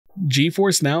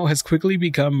GeForce Now has quickly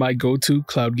become my go-to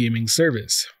cloud gaming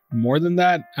service. More than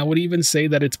that, I would even say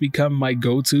that it's become my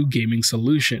go-to gaming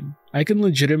solution. I can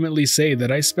legitimately say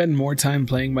that I spend more time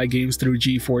playing my games through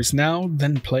GeForce Now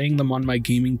than playing them on my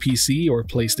gaming PC or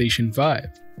PlayStation 5.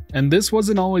 And this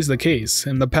wasn't always the case.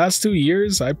 In the past 2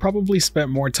 years, I probably spent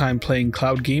more time playing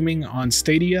cloud gaming on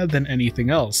Stadia than anything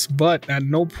else, but at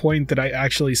no point did I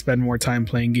actually spend more time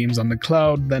playing games on the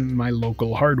cloud than my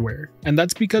local hardware. And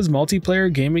that's because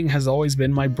multiplayer gaming has always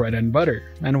been my bread and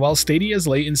butter. And while Stadia's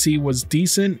latency was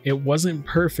decent, it wasn't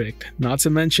perfect. Not to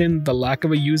mention, the lack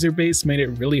of a user base made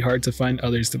it really hard to find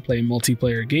others to play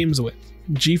multiplayer games with.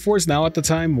 GeForce Now at the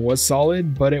time was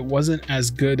solid, but it wasn't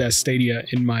as good as Stadia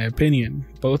in my opinion.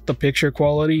 Both the picture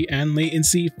quality and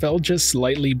latency fell just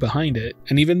slightly behind it,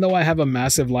 and even though I have a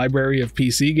massive library of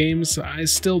PC games, I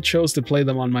still chose to play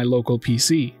them on my local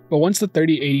PC. But once the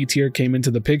 3080 tier came into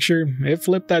the picture, it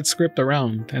flipped that script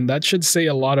around, and that should say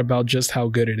a lot about just how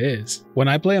good it is. When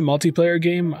I play a multiplayer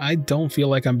game, I don't feel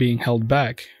like I'm being held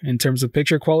back. In terms of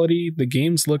picture quality, the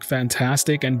games look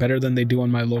fantastic and better than they do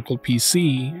on my local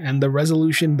PC, and the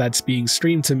resolution that's being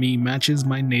streamed to me matches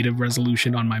my native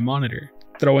resolution on my monitor.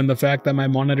 Throw in the fact that my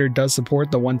monitor does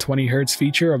support the 120Hz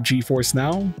feature of GeForce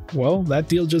Now, well, that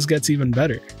deal just gets even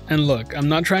better. And look, I'm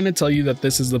not trying to tell you that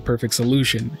this is the perfect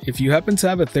solution. If you happen to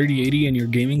have a 3080 in your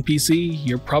gaming PC,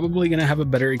 you're probably going to have a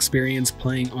better experience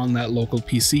playing on that local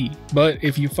PC. But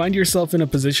if you find yourself in a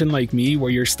position like me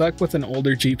where you're stuck with an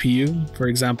older GPU, for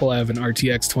example I have an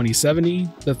RTX 2070,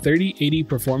 the 3080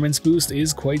 performance boost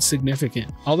is quite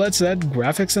significant. All that said,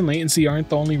 graphics and latency aren't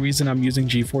the only reason I'm using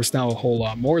GeForce Now a whole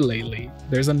lot more lately.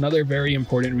 There's another very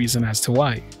important reason as to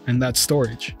why, and that's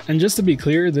storage. And just to be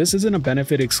clear, this isn't a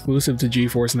benefit exclusive to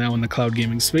GeForce Now in the cloud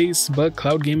gaming space, but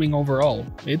cloud gaming overall.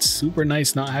 It's super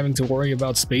nice not having to worry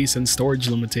about space and storage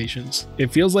limitations.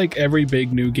 It feels like every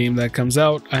big new game that comes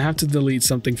out, I have to delete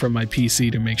something from my PC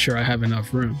to make sure I have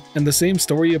enough room. And the same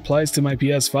story applies to my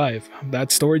PS5.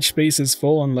 That storage space is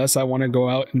full unless I want to go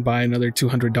out and buy another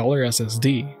 $200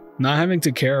 SSD. Not having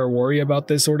to care or worry about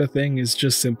this sort of thing is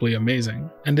just simply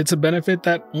amazing. And it's a benefit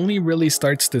that only really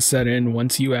starts to set in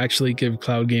once you actually give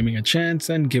cloud gaming a chance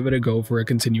and give it a go for a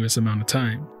continuous amount of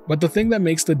time. But the thing that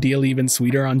makes the deal even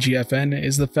sweeter on GFN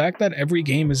is the fact that every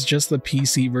game is just the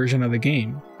PC version of the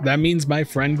game. That means my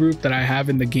friend group that I have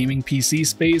in the gaming PC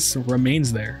space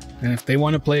remains there, and if they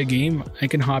want to play a game, I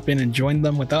can hop in and join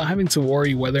them without having to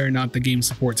worry whether or not the game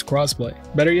supports crossplay.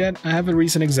 Better yet, I have a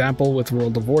recent example with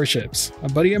World of Warships. A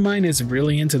buddy of mine is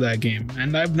really into that game,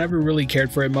 and I've never really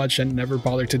cared for it much and never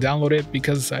bothered to download it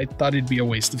because I thought it'd be a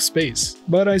waste of space.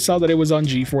 But I saw that it was on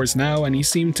GeForce Now and he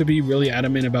seemed to be really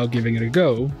adamant about giving it a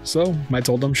go, so I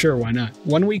told him sure, why not.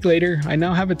 1 week later, I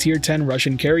now have a tier 10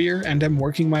 Russian carrier and am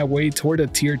working my way toward a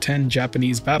tier 10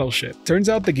 Japanese battleship. Turns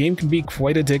out the game can be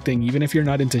quite addicting even if you're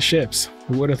not into ships.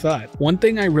 Who would have thought? One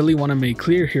thing I really want to make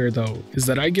clear here though, is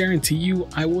that I guarantee you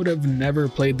I would have never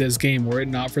played this game were it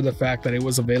not for the fact that it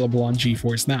was available on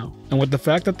GeForce Now. And with the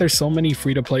fact that there's so many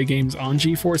free-to-play games on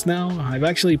GeForce Now, I've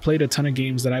actually played a ton of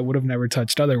games that I would have never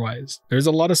touched otherwise. There's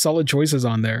a lot of solid choices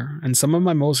on there, and some of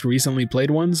my most recently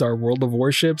played ones are World of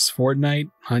Warships, Fortnite,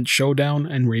 Hunt Showdown,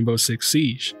 and Rainbow Six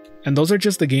Siege. And those are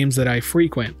just the games that I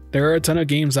frequent. There are a ton of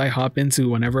games I hop into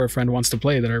whenever a friend wants to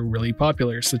play that are really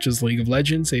popular, such as League of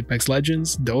Legends, Apex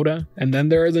Legends, Dota, and then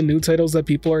there are the new titles that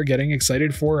people are getting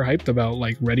excited for or hyped about,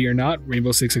 like Ready or Not,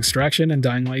 Rainbow Six Extraction, and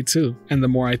Dying Light 2. And the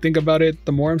more I think about it,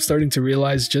 the more I'm starting to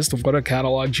realize just what a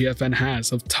catalog GFN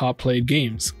has of top played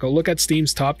games. Go look at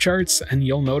Steam's top charts and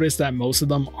you'll notice that most of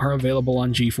them are available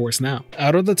on GeForce Now.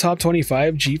 Out of the top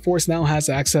 25, GeForce Now has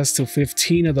access to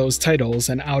 15 of those titles,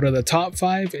 and out of the top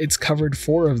 5, it's covered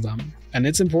 4 of them. And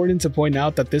it's important to point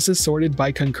out that this is sorted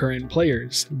by concurrent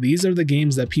players. These are the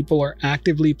games that people are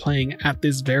actively playing at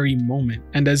this very moment.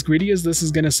 And as greedy as this is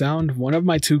gonna sound, one of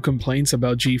my 2 complaints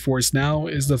about GeForce Now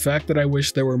is the fact that I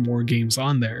wish there were more games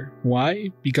on there.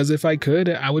 Why? Because if I could,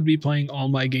 I would be playing all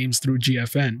my games through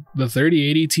GFN. The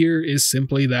 3080 tier is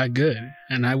simply that good,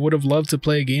 and I would have loved to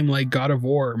play a game like God of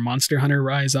War or Monster Hunter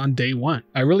Rise on day 1.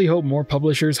 I really hope more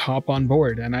publishers hop on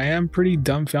board, and I am pretty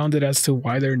dumbfounded as to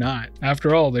why they're not.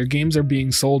 After all, their games are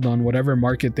being sold on whatever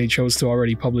market they chose to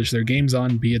already publish their games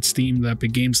on, be it Steam, the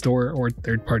Epic Game Store, or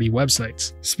third-party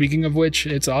websites. Speaking of which,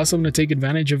 it's awesome to take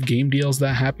advantage of game deals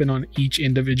that happen on each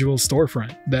individual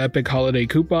storefront. The Epic Holiday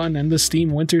Coupon and the Steam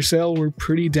Winter Sale were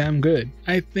pretty damn good.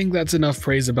 I think that's enough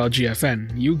praise about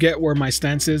GFN. You get where my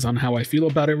stance is on how I feel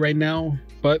about it right now.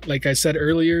 But like I said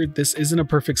earlier, this isn't a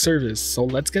perfect service, so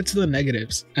let's get to the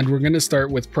negatives. And we're gonna start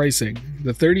with pricing.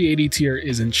 The 3080 tier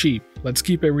isn't cheap. Let's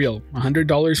keep it real,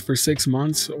 $100 for 6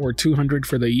 months or $200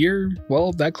 for the year,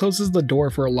 well, that closes the door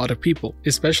for a lot of people,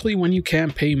 especially when you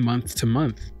can't pay month to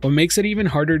month. What makes it even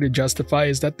harder to justify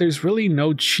is that there's really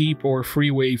no cheap or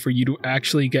free way for you to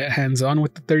actually get hands-on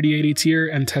with the 3080 tier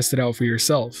and test it out for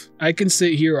yourself. I can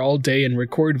sit here all day and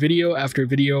record video after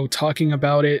video talking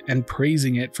about it and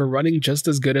praising it for running just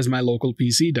as good as my local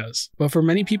PC does. But for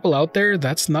many people out there,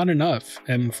 that's not enough,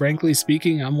 and frankly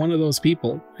speaking, I'm one of those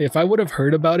people. If I would have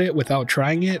heard about it without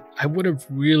trying it, I would have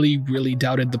really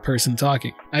doubted the person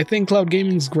talking. I think cloud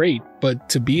gaming's great, but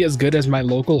to be as good as my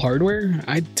local hardware,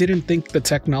 I didn't think the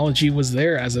technology was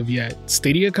there as of yet.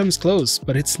 Stadia comes close,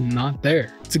 but it's not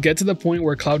there. To get to the point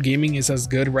where cloud gaming is as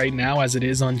good right now as it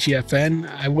is on GFN,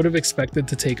 I would have expected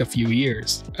to take a few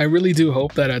years. I really do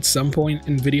hope that at some point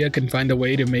Nvidia can find a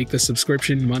way to make the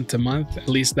subscription month to month, at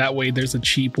least that way there's a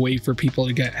cheap way for people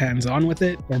to get hands-on with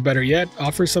it, or better yet,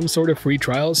 offer some sort of free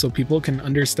trial so people can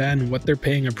understand what they're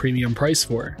paying a premium price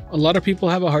for. A lot of people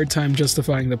have a hard time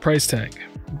justifying the price tag,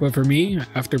 but for me,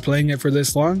 after playing it for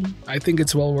this long, I think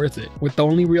it's well worth it, with the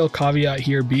only real caveat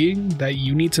here being that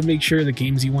you need to make sure the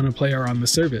games you want to play are on the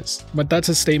service. But that's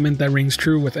a statement that rings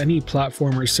true with any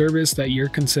platform or service that you're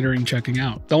considering checking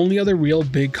out. The only other real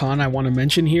big con I want to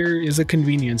mention here is a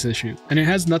convenience issue, and it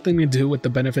has nothing to do with the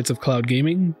benefits of cloud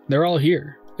gaming. They're all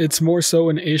here. It's more so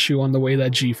an issue on the way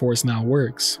that GeForce NOW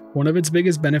works. One of its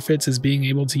biggest benefits is being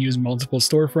able to use multiple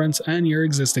storefronts and your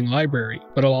existing library,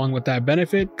 but along with that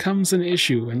benefit comes an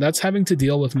issue, and that's having to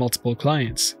deal with multiple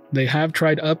clients. They have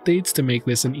tried updates to make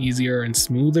this an easier and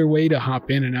smoother way to hop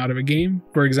in and out of a game.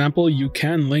 For example, you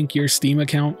can link your Steam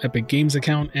account, Epic Games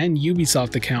account, and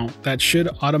Ubisoft account that should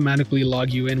automatically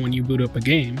log you in when you boot up a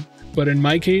game. But in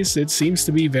my case, it seems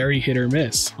to be very hit or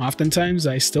miss. Oftentimes,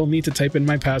 I still need to type in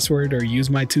my password or use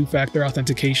my two-factor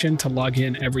authentication to log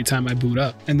in every time I boot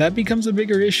up. And that becomes a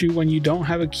bigger issue when you don't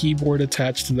have a keyboard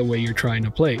attached to the way you're trying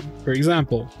to play. For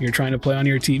example, you're trying to play on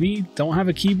your TV, don't have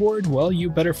a keyboard? Well, you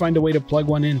better find a way to plug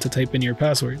one in to type in your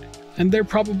password. And they're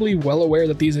probably well aware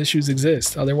that these issues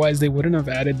exist, otherwise they wouldn't have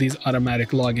added these automatic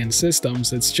login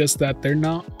systems. It's just that they're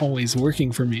not always working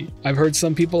for me. I've heard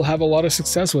some people have a lot of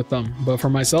success with them, but for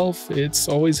myself, it's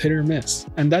always hit or miss.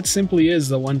 And that simply is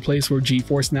the one place where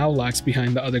GeForce NOW lags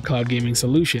behind the other cloud gaming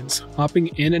solutions. Hopping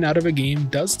in and out of a game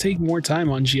does take more time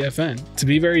on GFN. To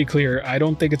be very clear, I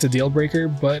don't think it's a deal breaker,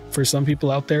 but for some people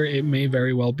out there, it may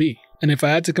very well be. And if I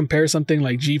had to compare something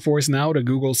like GeForce NOW to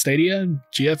Google Stadia,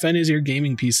 GFN is your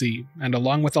gaming PC, and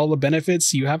along with all the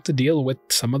benefits, you have to deal with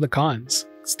some of the cons.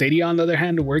 Stadia, on the other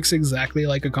hand, works exactly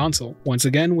like a console, once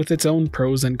again with its own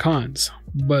pros and cons.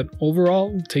 But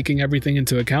overall, taking everything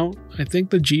into account, I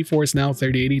think the GeForce NOW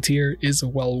 3080 tier is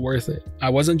well worth it. I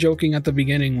wasn't joking at the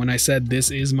beginning when I said this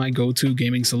is my go-to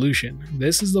gaming solution.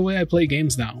 This is the way I play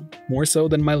games now, more so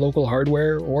than my local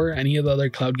hardware or any of the other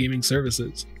cloud gaming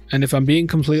services. And if I'm being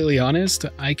completely honest,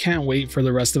 I can't wait for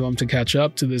the rest of them to catch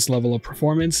up to this level of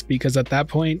performance, because at that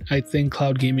point, I think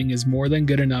cloud gaming is more than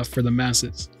good enough for the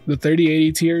masses. The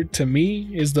 3080 tier, to me,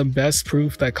 is the best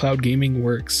proof that cloud gaming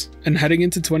works. And heading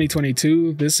into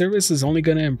 2022, this service is only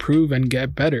going to improve and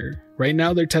get better. Right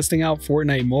now they're testing out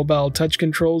Fortnite mobile touch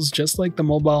controls just like the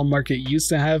mobile market used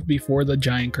to have before the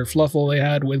giant kerfluffle they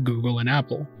had with Google and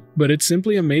Apple. But it's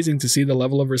simply amazing to see the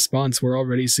level of response we're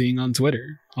already seeing on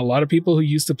Twitter. A lot of people who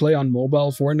used to play on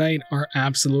mobile Fortnite are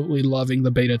absolutely loving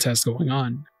the beta test going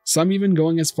on. Some even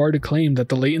going as far to claim that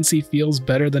the latency feels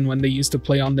better than when they used to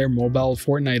play on their mobile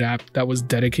Fortnite app that was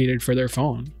dedicated for their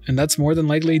phone. And that's more than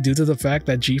likely due to the fact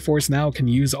that GeForce NOW can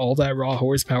use all that raw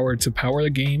horsepower to power the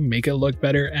game, make it look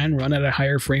better, and run at a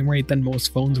higher frame rate than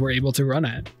most phones were able to run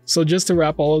at. So just to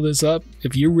wrap all of this up,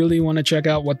 if you really want to check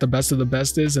out what the best of the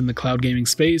best is in the cloud gaming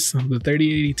space, the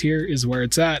 3080 tier is where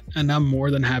it's at, and I'm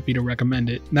more than happy to recommend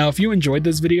it. Now, if you enjoyed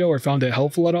this video or found it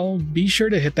helpful at all, be sure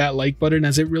to hit that like button,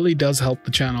 as it really does help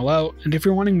the channel out, and if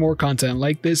you're wanting more content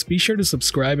like this, be sure to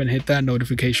subscribe and hit that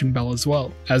notification bell as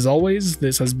well. As always,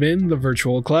 this has been the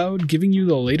Virtual Cloud, giving you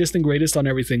the latest and greatest on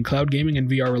everything cloud gaming and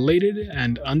VR related,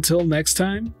 and until next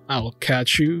time, I'll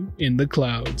catch you in the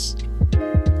clouds.